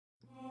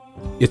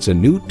It's a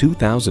new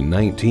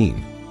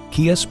 2019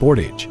 Kia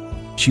Sportage.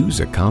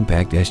 Choose a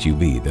compact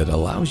SUV that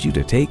allows you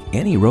to take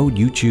any road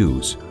you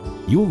choose.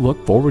 You'll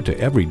look forward to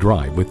every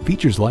drive with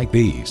features like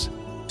these: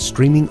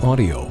 streaming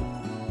audio,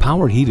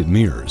 power heated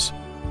mirrors,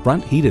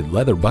 front heated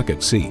leather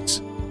bucket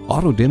seats,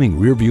 auto dimming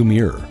rearview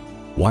mirror,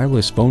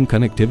 wireless phone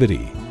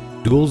connectivity,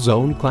 dual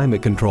zone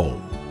climate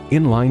control,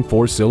 inline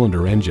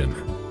 4-cylinder engine,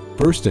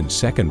 first and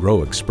second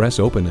row express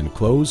open and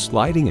close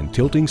sliding and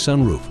tilting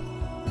sunroof,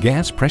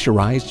 gas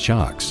pressurized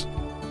shocks,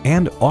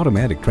 and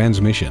automatic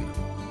transmission.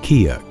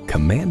 Kia,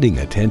 commanding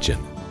attention.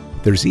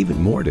 There's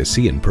even more to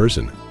see in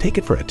person. Take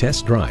it for a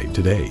test drive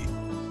today.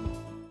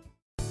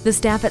 The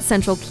staff at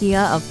Central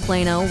Kia of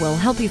Plano will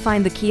help you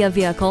find the Kia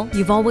vehicle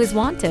you've always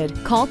wanted.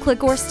 Call,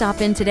 click, or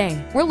stop in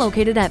today. We're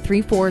located at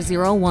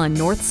 3401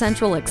 North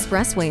Central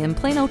Expressway in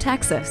Plano,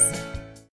 Texas.